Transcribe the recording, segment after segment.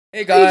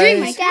Hey What are you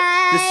doing, guys,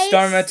 Mike? this is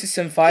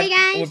Starman275, Hey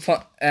guys.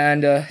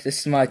 and this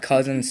is my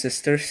cousin and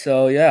sister.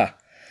 So yeah,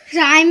 So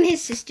I'm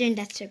his sister and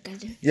that's her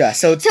cousin. yeah.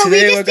 So So we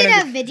today just we're did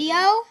gonna a video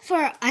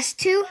for us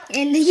two,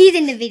 and he's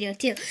in the video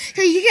too.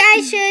 So you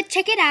guys should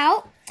check it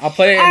out. I'll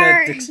put it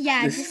Our- in the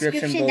yeah,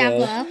 description description down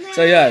below. below.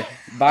 So yeah,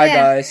 bye Yeah.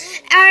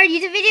 guys. Our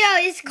YouTube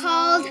video is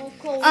called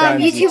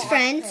YouTube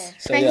Friends.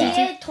 So Friends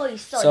yeah. YouTube.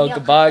 So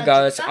goodbye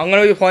guys. I'm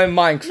gonna be playing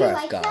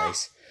Minecraft,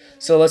 guys.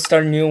 So let's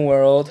start a new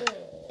world.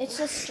 It's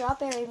a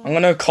strawberry one. I'm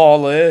gonna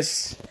call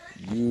this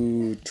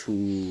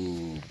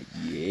YouTube.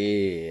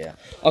 Yeah.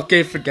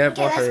 Okay, forget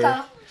about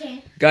her.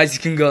 Okay. Guys, you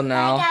can go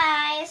now.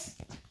 Guys.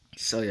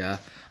 So yeah,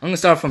 I'm gonna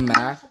start from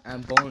map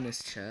and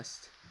bonus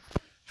chest.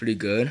 Pretty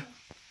good.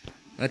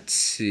 Let's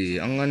see.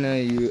 I'm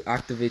gonna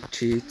activate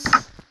cheats,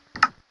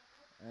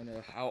 and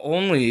I'll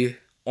only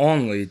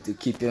to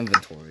keep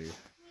inventory.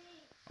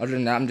 Other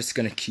than that, I'm just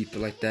gonna keep it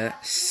like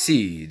that.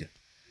 Seed.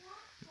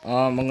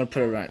 I'm gonna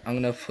put it right. I'm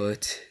gonna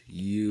put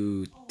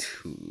YouTuber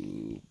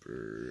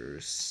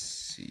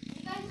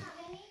seed.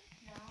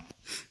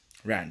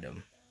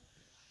 Random.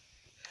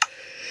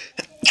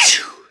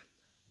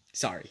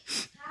 Sorry.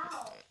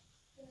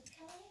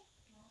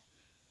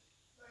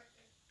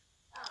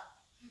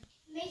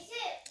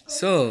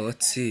 So,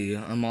 let's see.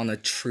 I'm on a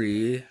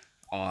tree.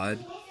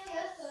 Odd.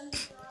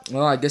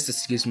 Well, I guess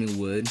this gives me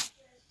wood.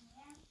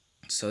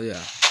 So,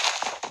 yeah.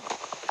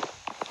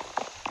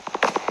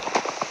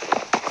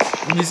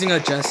 I'm using a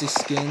Jesse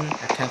skin.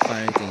 I can't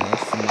find anything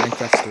else from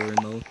Minecraft Story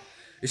Mode.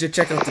 You should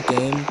check out the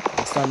game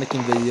and start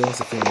making videos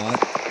if you want.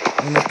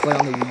 I'm gonna play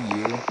on the Wii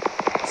U.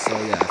 So,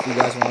 yeah, if you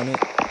guys want it,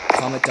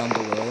 comment down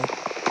below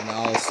and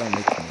I'll start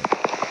making it.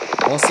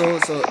 Also,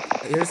 so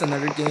here's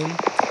another game.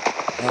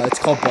 It's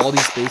called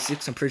Baldi's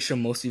Basics. I'm pretty sure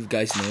most of you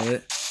guys know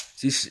it.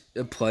 So you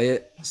should play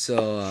it.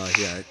 So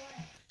yeah, you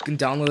can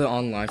download it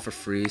online for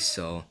free.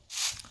 So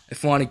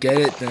if you want to get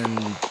it,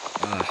 then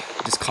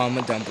just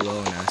comment down below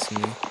and ask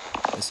me.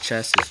 This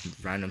chest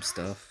is random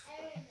stuff.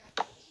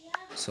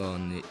 So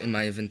in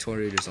my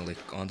inventory, there's like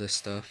all this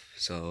stuff.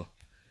 So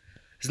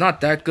it's not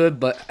that good,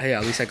 but hey,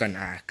 at least I got an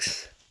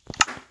axe.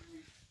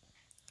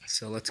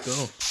 So let's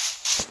go.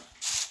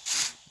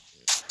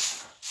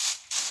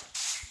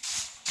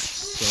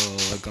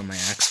 So I got my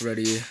axe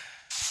ready.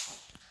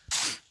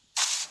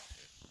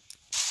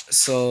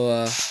 So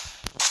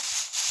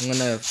I'm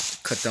gonna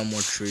cut down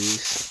more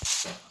trees.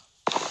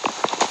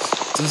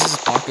 Since this is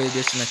Pocket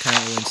Edition, I can't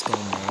really install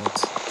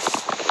mods.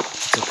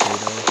 It's okay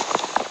though.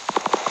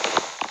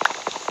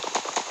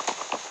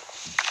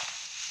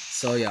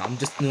 So yeah, I'm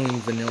just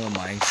doing vanilla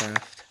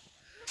Minecraft.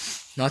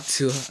 Not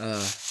too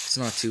it's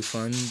not too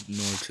fun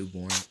nor too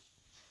boring.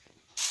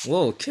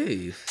 Whoa,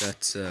 cave.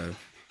 That's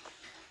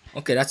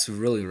okay, that's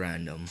really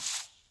random.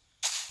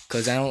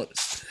 Cause I don't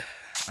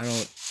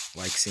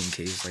like seeing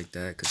caves like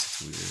that because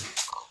it's weird.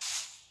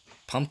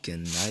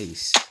 Pumpkin,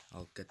 nice.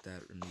 I'll get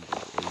that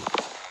immediately.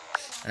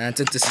 And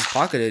since this is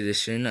Pocket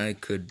Edition, I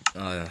could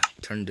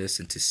turn this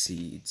into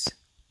seeds,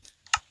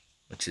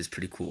 which is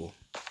pretty cool.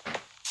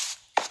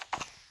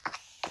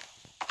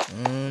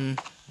 I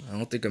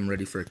don't think I'm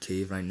ready for a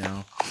cave right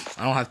now.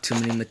 I don't have too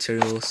many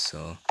materials,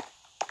 so.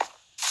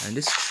 And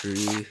this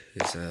tree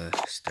is a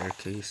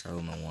staircase. I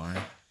don't know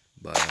why,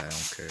 but I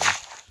don't care.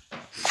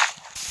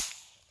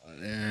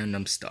 And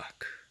I'm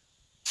stuck.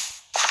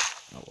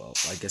 Oh well,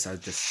 I guess I'll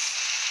just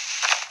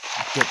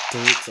get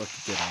dirt so I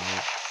can get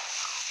out.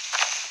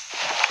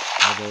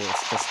 Although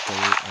it's just dirt,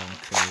 I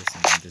don't care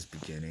since I'm just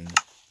beginning.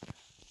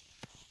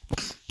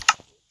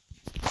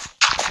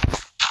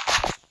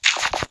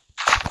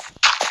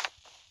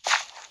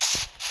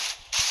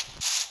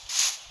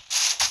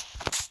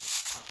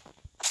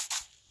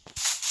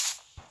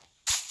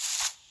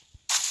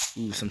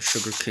 Ooh, some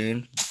sugar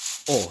cane.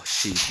 Oh,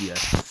 shit, yeah.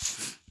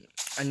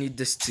 I need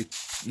this to,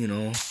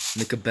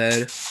 make a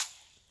bed.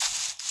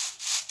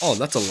 Oh,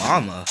 that's a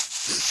llama.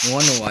 No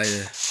wonder why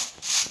the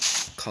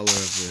color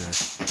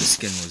of the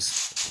skin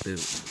was a bit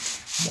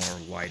more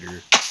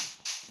lighter.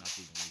 Not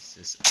being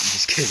racist. I'm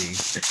just kidding.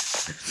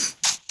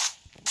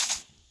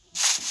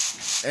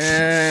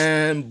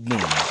 And boom.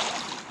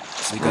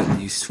 So you got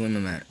these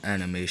swim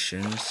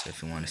animations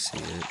if you want to see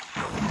it.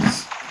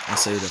 I'll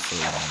save it for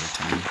another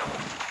time.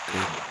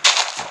 Okay.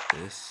 Get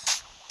this.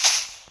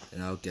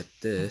 And I'll get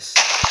this.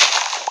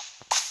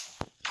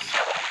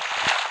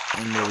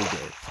 And there we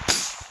go.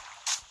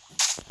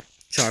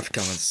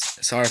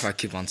 Sorry if I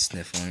keep on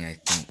sniffling. I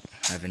don't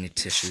have any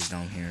tissues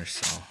down here,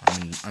 so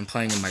I'm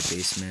playing in my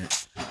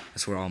basement.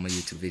 That's where all my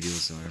YouTube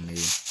videos are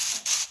made.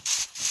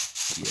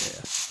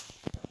 Yeah.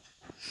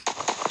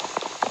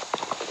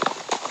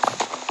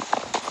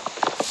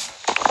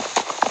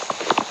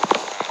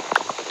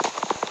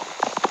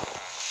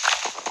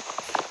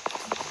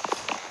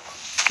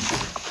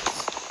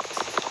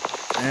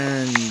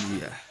 And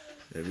yeah,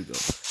 there we go.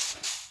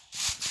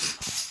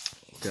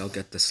 Okay, I'll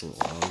get this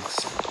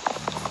logs.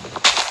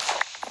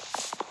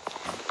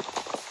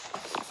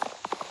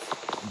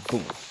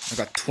 Boom. I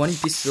got 20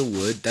 pieces of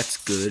wood. That's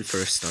good for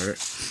a start.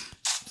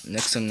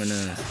 Next I'm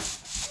gonna...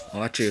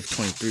 Well, actually I have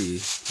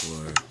 23.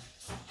 Or...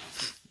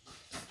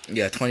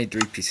 Yeah,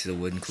 23 pieces of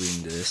wood,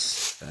 including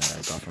this that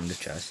I got from the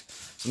chest.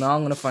 So now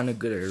I'm gonna find a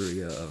good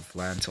area of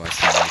land so I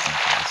can make my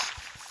house.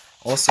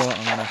 Also,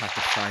 I'm gonna have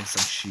to find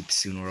some sheep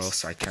soon, or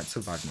else I can't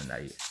survive the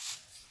night.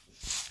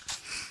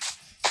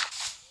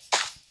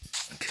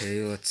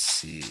 Okay, let's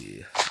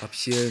see. Up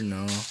here,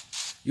 no.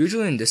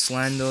 Usually in this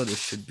land though, there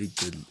should be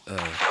good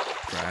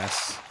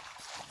grass.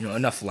 You know,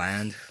 enough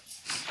land.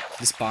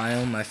 This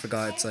biome, I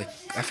forgot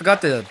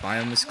the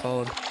biome is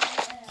called.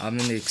 I'm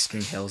in the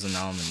extreme hills and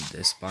now I'm in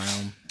this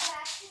biome.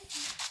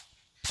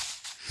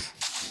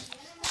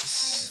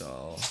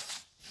 So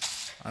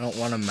I don't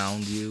want to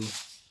mound you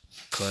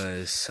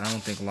because I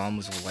don't think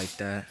llamas will like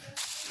that.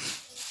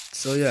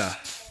 So yeah,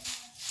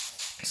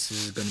 this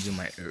is gonna be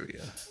my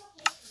area.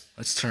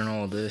 Let's turn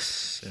all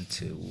this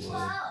into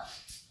wood.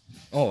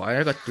 Oh,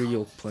 I got 3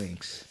 oak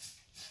planks.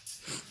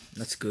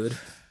 That's good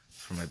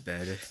for my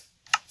bed.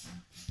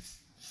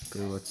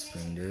 Good, let's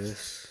bring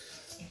this.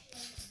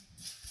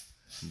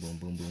 Boom,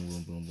 boom, boom,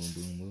 boom, boom, boom,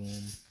 boom,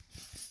 boom.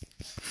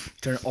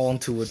 Turn it all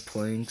into wood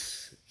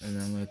planks. And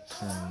then I'm gonna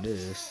turn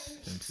this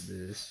into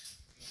this.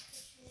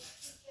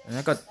 And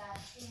I got...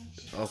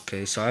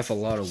 Okay, so I have a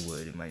lot of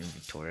wood in my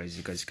inventory, as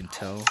you guys can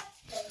tell.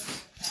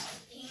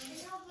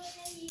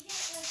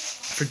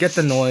 Forget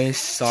the noise.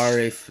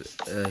 Sorry if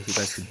you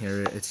guys can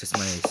hear it. It's just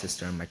my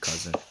sister and my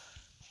cousin.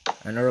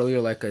 And earlier,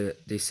 like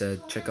they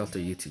said, check out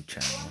their YouTube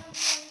channel.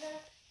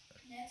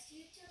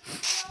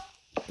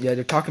 Yeah,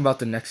 they're talking about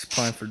the next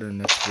plan for the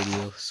next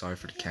video. Sorry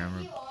for the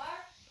camera.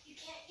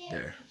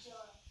 There.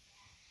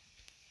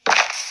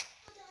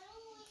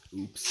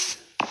 Oops.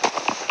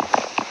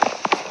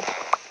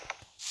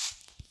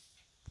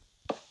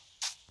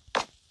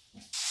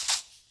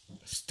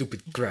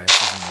 Stupid grass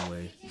is in the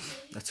way.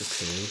 That's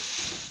okay.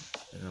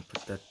 I'm gonna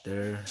put that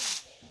there.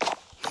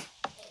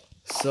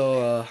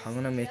 So, I'm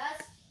gonna make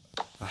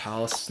a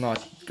house.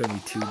 Not gonna be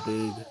too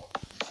big.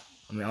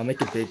 I mean, I'll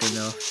make it big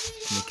enough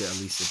to make it at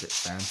least a bit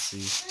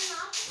fancy.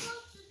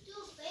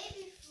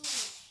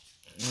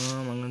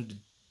 I'm gonna do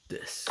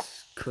this,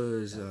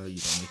 cause you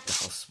don't make the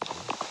house small.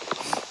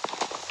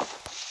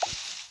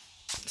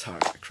 Sorry,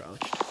 I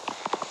crouched.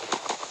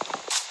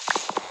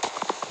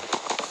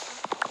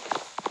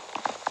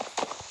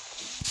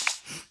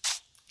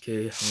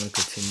 Okay, I'm gonna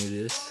continue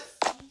this.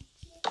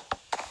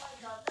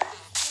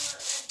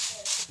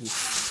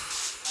 Oof.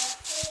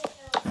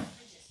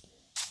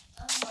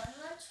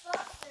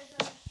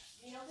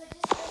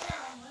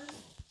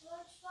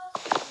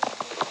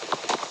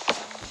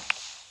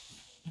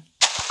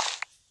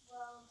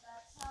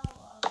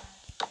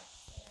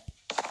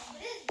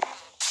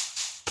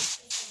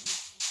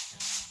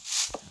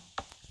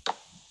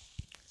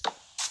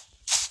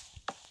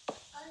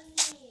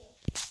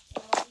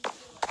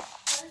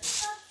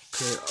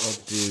 Okay, I'll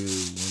do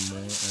one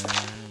more and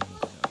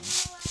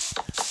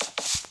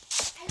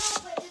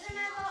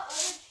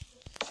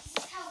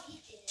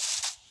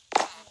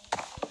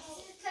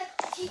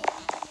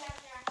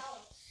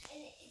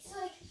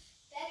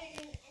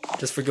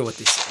just forget what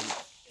they say.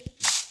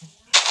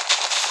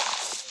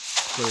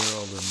 Clear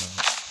all them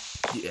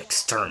out. The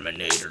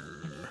exterminator.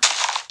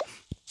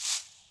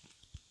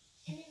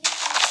 Well,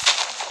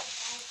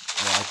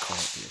 I call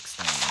it the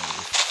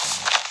exterminator.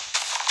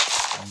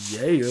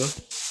 Yeah.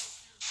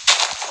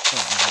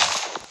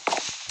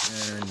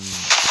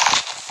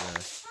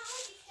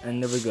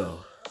 And there we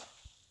go.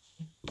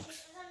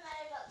 Oops.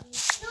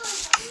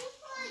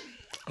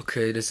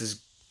 Okay, this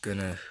is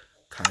gonna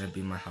kind of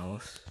be my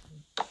house.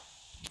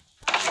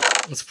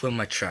 Let's put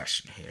my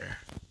trash in here.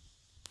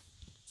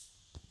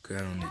 Okay, I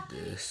don't need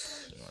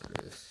this. Not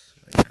this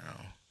right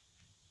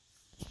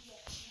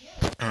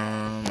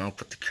now. I'll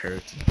put the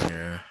carrots in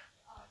here.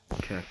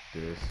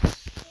 Cactus.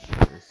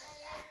 This.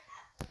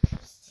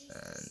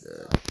 And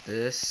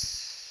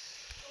this.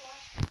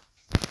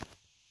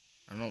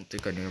 I don't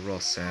think I need raw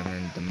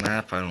salmon. The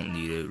map, I don't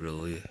need it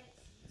really.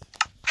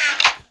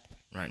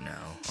 Right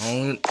now.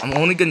 I'm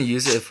only gonna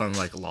use it if I'm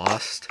like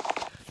lost.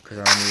 Because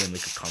I need to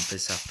make a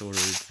compass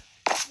afterwards.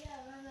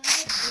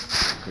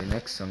 Okay,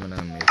 next I'm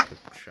gonna make a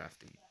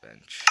crafting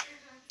bench.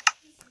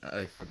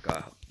 I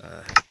forgot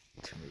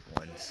to make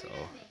one, so.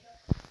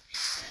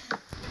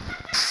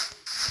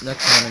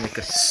 Next I'm gonna make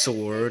a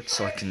sword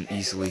so I can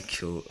easily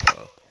kill.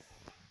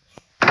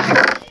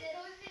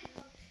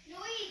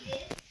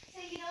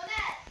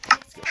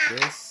 Get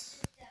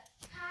this.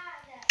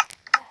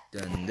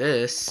 Then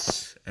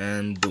this,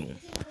 and boom.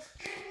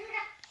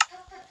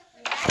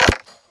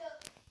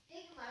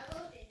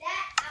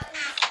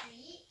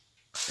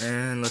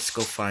 And let's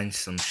go find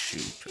some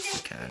sheep if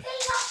we can.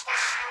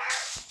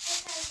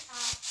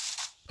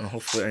 And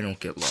hopefully I don't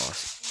get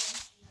lost.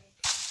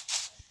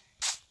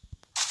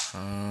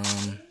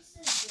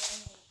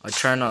 I'll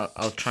try not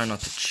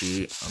to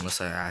cheat unless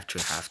I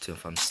actually have to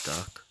if I'm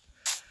stuck.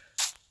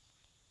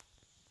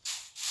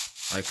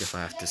 Like if I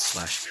have to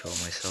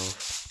 /kill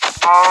myself.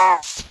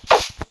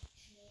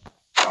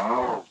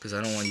 Because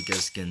I don't want you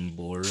guys getting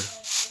bored.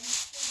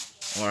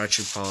 Or I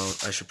should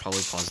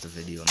probably pause the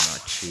video and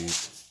not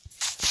cheat.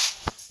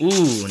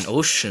 Ooh, an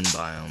ocean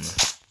biome.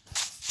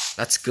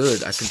 That's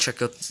good. I can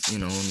check out,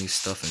 new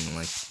stuff and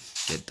like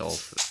get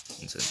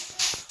dolphins.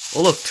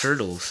 Oh look,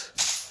 turtles.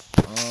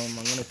 I'm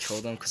gonna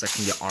kill them because I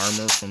can get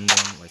armor from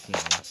them, like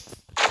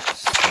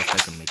stuff I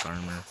can make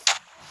armor.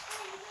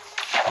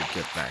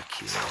 Get back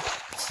here.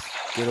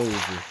 Get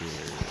over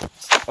here.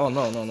 Oh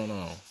no,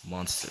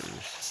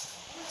 monsters.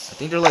 I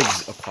think they're like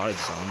aquatic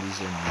zombies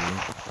or new.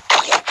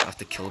 I have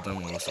to kill them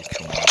or else they'll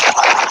kill me.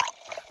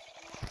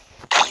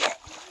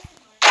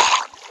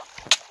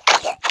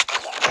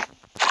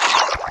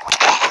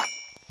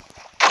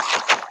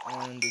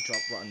 And they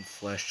drop rotten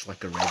flesh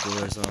like a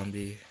regular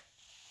zombie.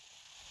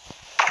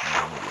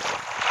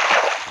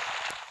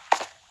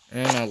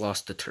 And I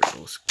lost the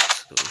turtles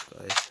to those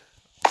guys.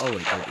 Oh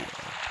wait, there they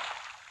are.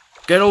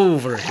 Get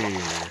over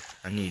here!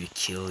 I need to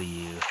kill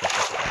you.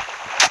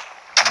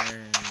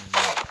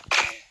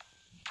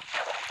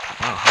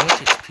 Wow, how much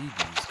HP do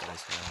these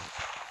guys have?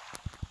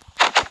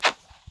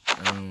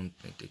 I don't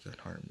think they can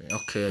harm me.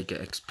 Okay, I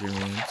get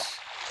experience.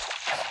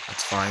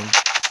 That's fine.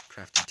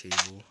 Crafting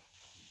table.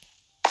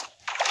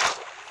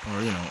 Or,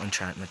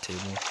 enchantment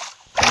table.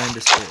 And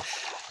this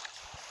fish.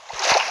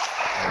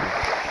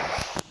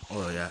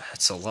 Oh yeah,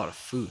 it's a lot of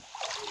food.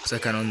 It's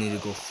like I don't need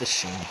to go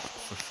fishing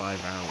for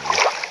 5 hours.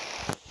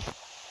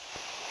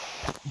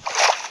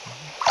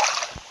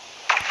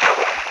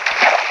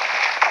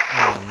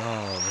 Oh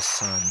no, the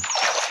sun.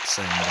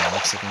 Setting down.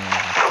 Looks like I'm gonna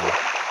have to.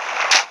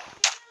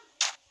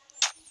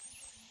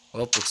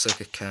 Well, looks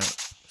like I can't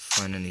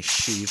find any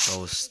sheep. I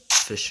was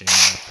fishing.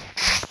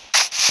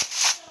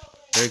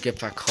 Better get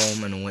back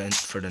home and wait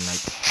for the night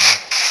to come.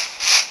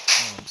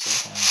 Oh, I'm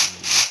so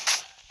hungry.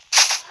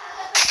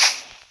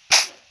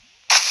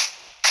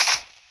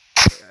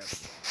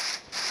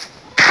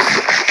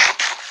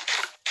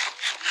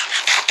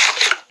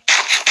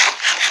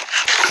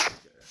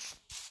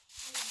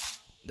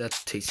 That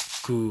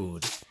tastes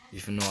good,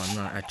 even though I'm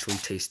not actually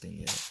tasting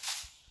it.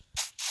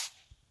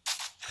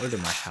 Where did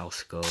my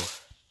house go?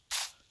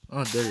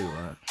 Oh, there you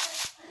are.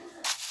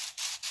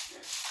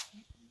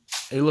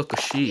 Hey, look, a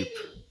sheep.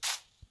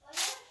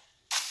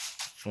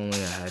 If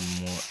only I had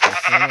more.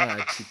 If only I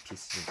had 2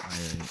 pieces of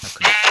iron, I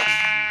could have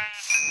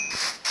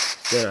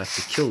killed you. Instead, I have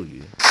to kill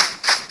you.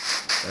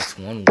 That's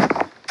 1 way.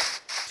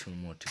 2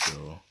 more to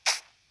go.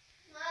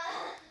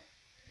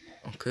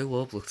 Okay,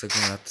 well, it looks like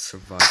I'm gonna have to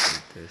survive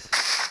with this.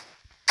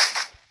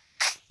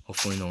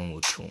 Hopefully no one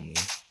will kill me.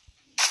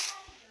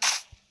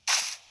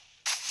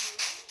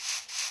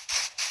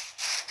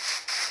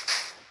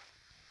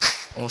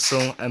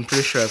 Also, I'm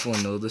pretty sure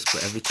everyone knows this,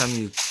 but every time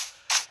you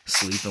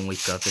sleep and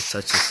wake up, it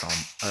touches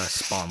a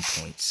spawn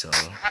point, so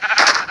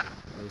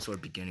those who are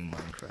beginning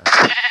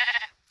Minecraft.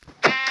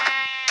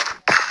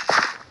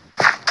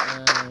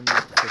 And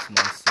the first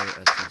monster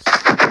at this.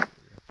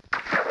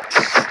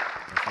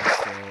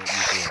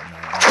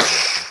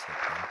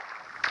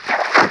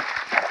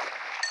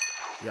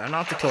 Yeah, I know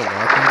how to kill a lot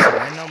of things, so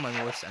right now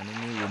my worst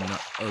enemy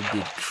would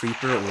be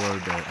Creeper or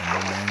the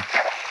Enderman.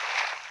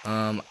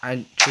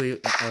 Actually,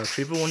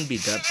 Creeper wouldn't be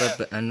that bad,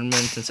 but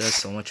Enderman, since it has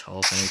so much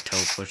health and it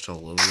teleports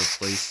all over the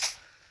place,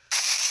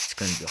 it's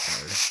gonna be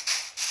hard.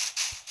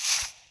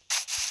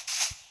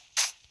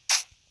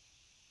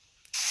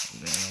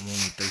 Man, I'm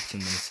only 13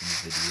 minutes in the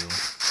video.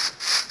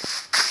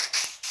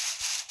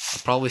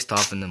 I'll probably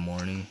stop in the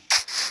morning.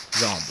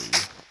 Zombie.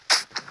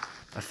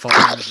 I fought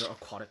one of your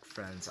aquatic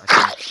friends. I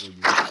can kill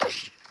you.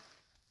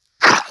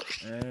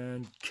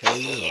 And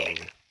KO.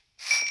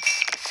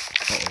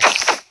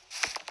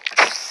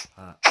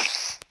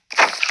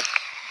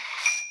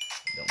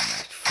 No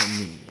match for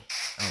me.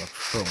 I'm a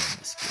pro in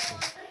this game.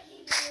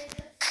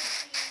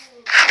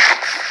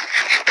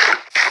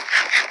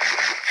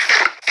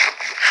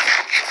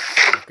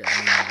 Okay,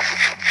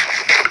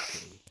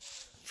 okay.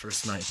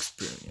 First night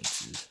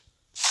experiences.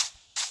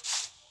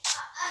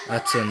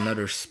 That's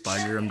another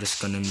spider. I'm just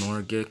gonna ignore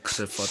it because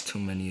I fought too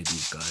many of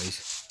these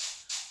guys.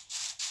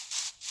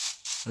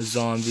 A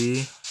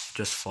zombie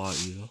just fought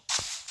you.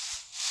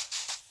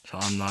 So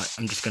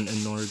I'm just gonna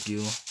ignore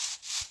you.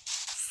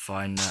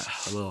 Find that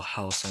little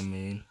house I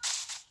made.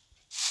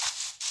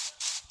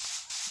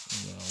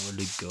 Where'd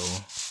it go?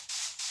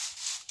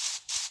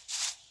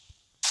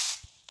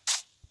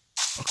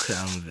 Okay,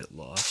 I'm a bit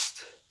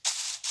lost.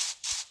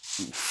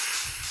 Oof.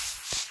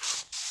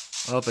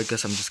 Well, I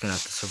guess I'm just gonna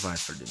have to survive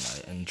for the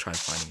night and try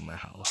finding my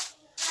house.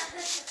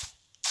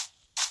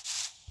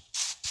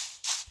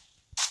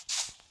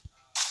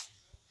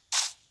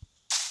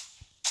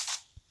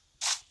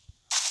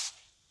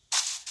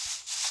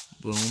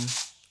 Boom,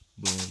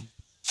 boom,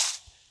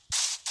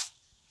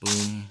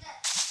 boom.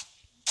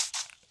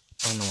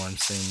 I don't know why I'm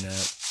saying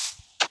that.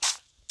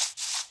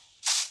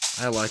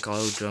 I like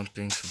auto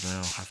jumping, so then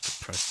I don't have to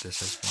press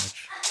this as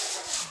much.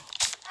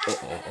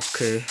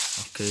 Okay,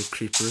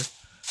 creeper.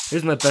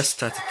 Here's my best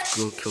tactic to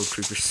go kill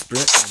creeper.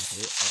 Sprint and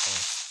hit.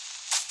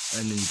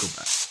 And then you go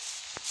back.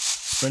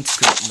 Sprint's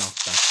good, knock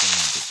back, then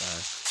you get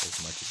back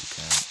as much as you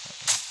can.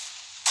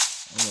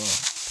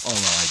 Oh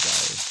no, I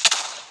died.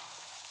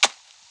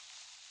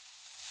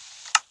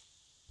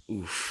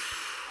 Oof.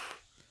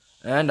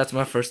 And that's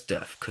my first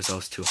death, because I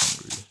was too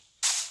hungry.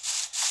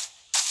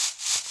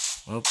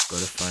 Oh,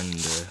 gotta find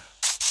the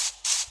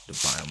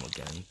biome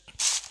again.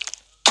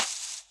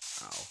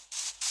 Ow.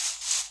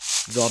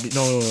 Zombie,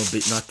 no,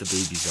 not the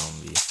baby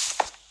zombie.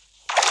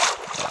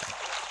 Die.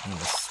 I'm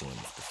gonna swim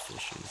with the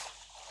fishes.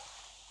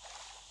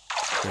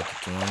 Try to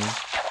join,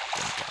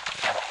 then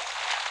die.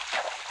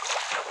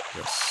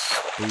 Yes,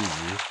 ooh.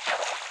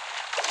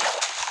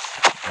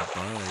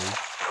 Bye.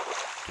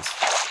 Just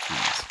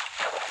please.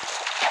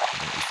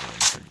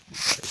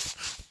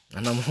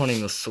 And I'm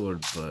holding a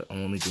sword, but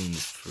I'm only doing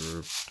this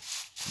for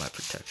my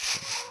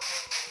protection.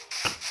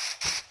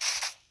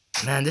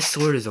 Man, this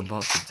sword is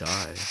about to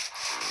die.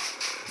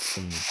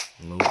 Some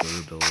low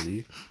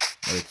durability,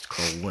 but it's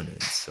called winning,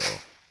 so.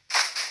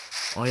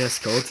 Oh yeah,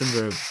 skeletons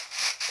are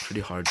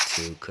pretty hard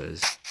too,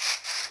 cause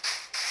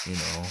you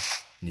know,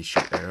 you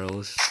shoot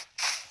arrows.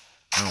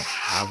 I don't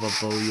have a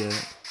bow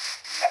yet.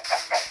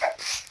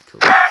 Kill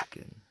the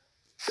chicken.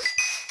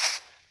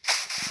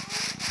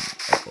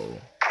 Uh-oh.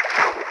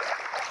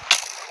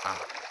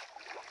 Ah.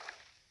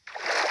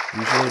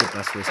 Usually the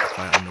best way is to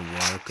fight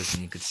underwater, because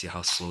then you can see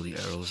how slow the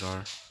arrows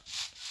are.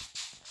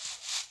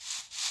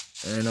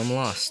 And I'm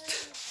lost.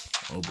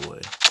 Oh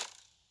boy.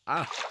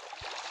 Ah!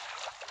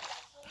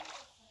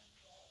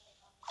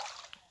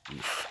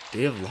 Oof.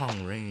 They have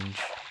long range.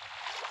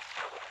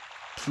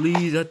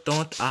 Please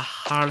don't a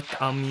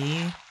heart on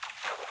me.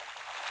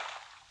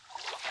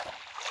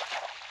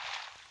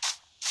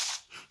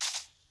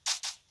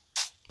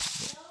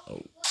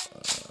 Oh.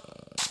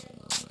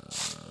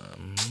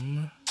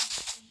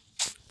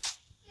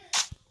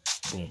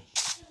 Boom.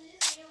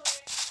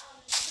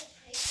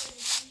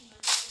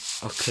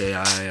 Okay,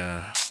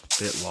 I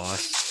bit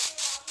lost.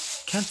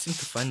 Can't seem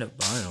to find a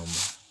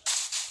biome.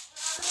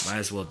 Might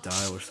as well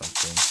die or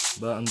something.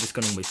 But I'm just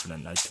gonna wait for the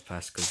night to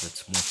pass because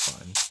it's more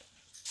fun.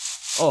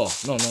 Oh,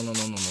 no. I'm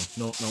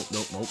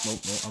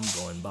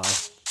going by.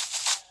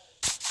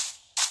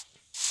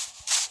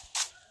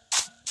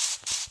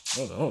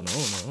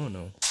 Oh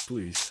no.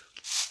 Please.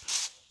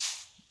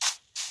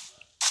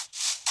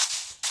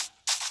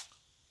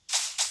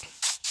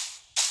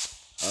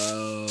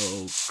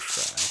 Oh,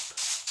 crap.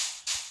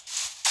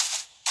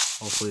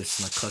 Hopefully it's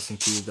not cussing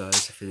to you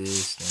guys. If it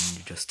is, then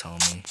you just tell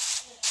me.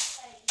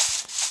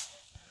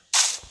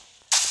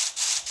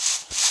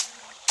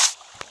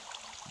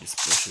 These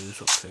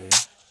bushes, okay.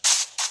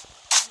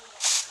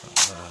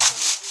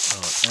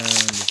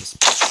 And just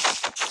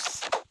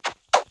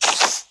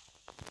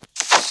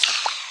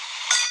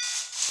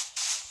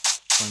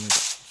finally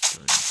got some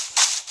stirring.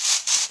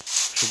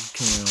 Sugar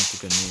cane, I don't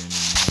think I need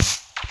anymore.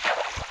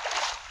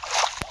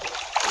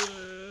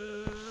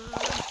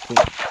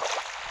 Boom.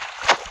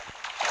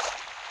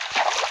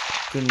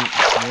 Couldn't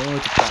more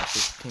to pass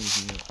this cleans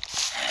me up.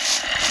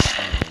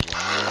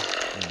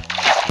 Water.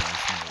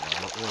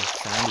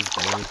 Sand is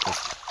better because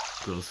it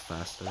grows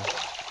faster.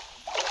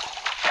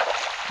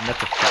 And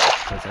that's a fact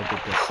because I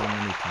did this so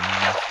many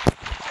times.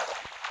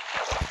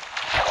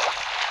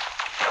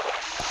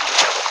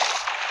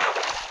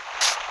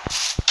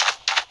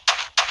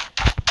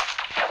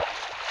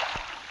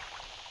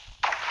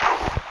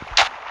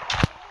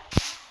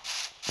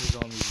 The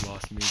zombies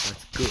lost me,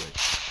 that's good.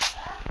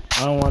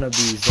 I don't want to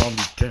be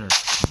zombie dinner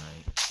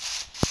tonight.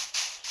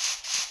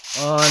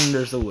 And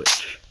there's a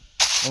witch.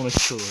 I want to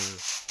kill her.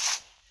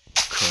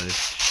 Because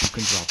she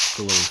can drop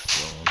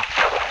glowstone.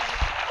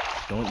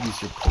 Don't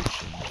use your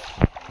potion.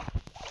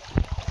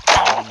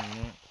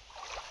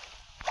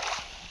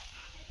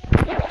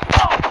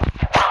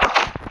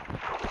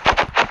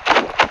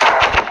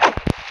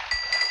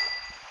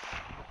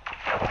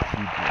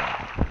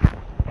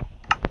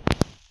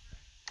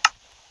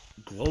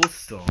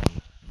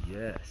 Glowstone,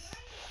 yes.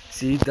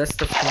 See, that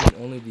stuff can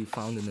only be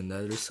found in the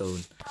nether, so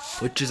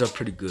witches are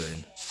pretty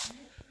good.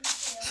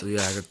 So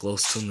yeah, I got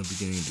glowstone in the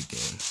beginning of the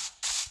game.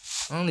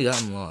 Only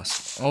that I'm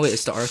lost. Oh wait,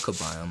 it's the Arca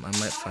biome. I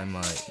might find my,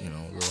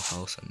 little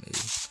house I made.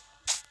 It's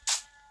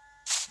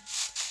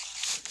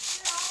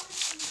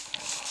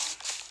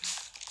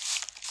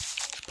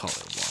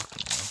probably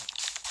walking now.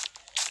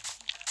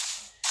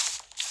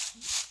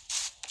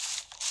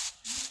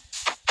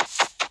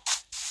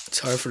 It's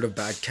hard for the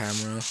bad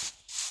camera.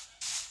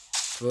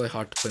 It's really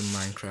hard to play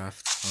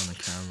Minecraft on a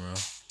camera.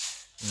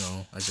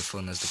 As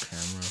fun as the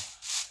camera.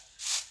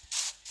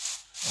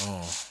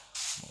 Oh,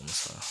 I'm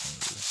almost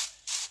hungry.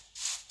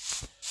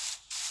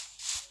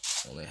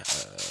 Only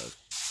have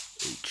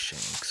 8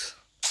 shanks.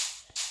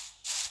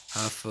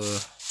 Half of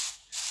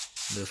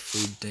the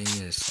food thing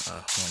is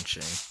 1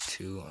 shank,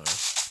 2 are...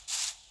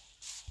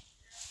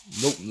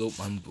 Nope,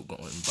 I'm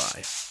going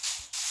by.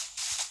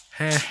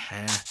 Heh.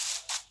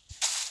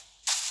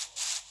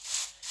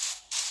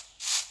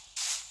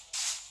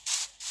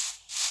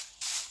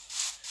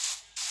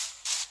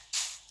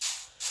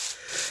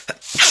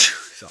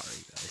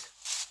 Sorry, guys.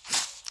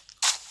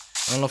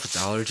 I don't know if it's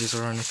allergies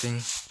or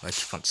anything, but I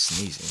keep on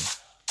sneezing.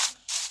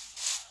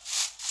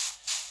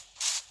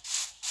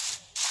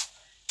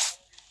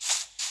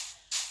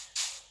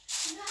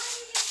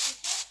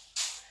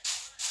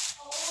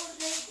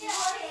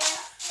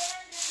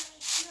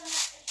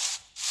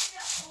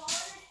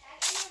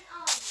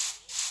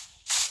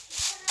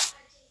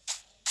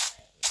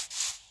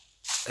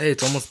 Hey,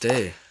 it's almost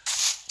day.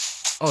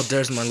 Oh,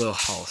 there's my little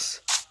house.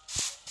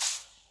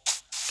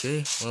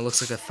 Okay, well, it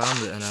looks like I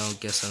found it, and I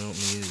guess I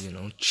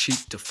don't need,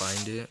 cheat to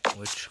find it,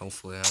 which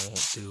hopefully I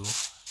won't do.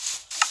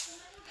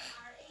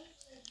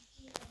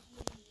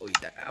 Oh,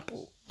 eat that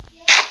apple.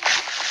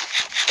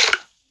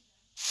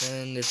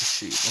 And there's a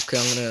sheep. Okay,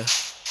 I'm gonna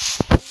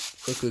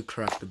quickly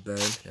crack the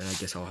bed, and I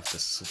guess I'll have to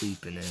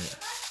sleep in it.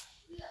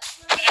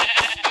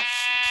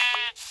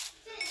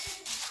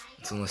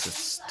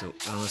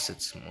 Unless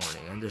it's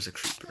morning, and there's a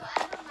creeper.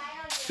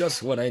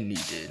 Just what I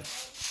needed.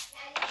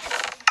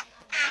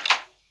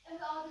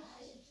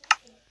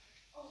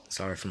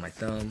 Sorry for my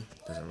thumb.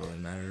 Doesn't really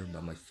matter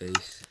about my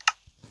face.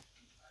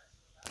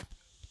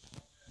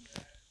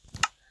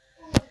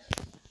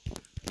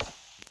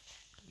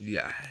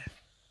 Yeah.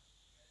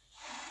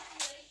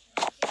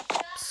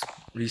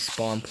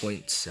 Respawn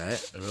point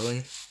set.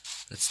 Really?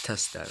 Let's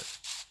test that.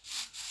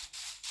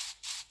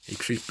 A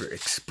creeper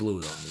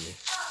explode on me.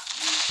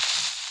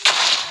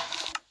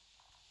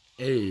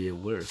 Hey, it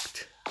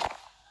worked.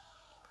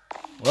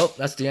 Well,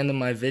 that's the end of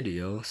my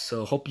video.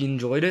 So hope you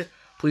enjoyed it.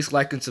 Please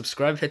like and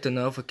subscribe, hit the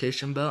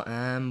notification bell,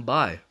 and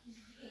bye.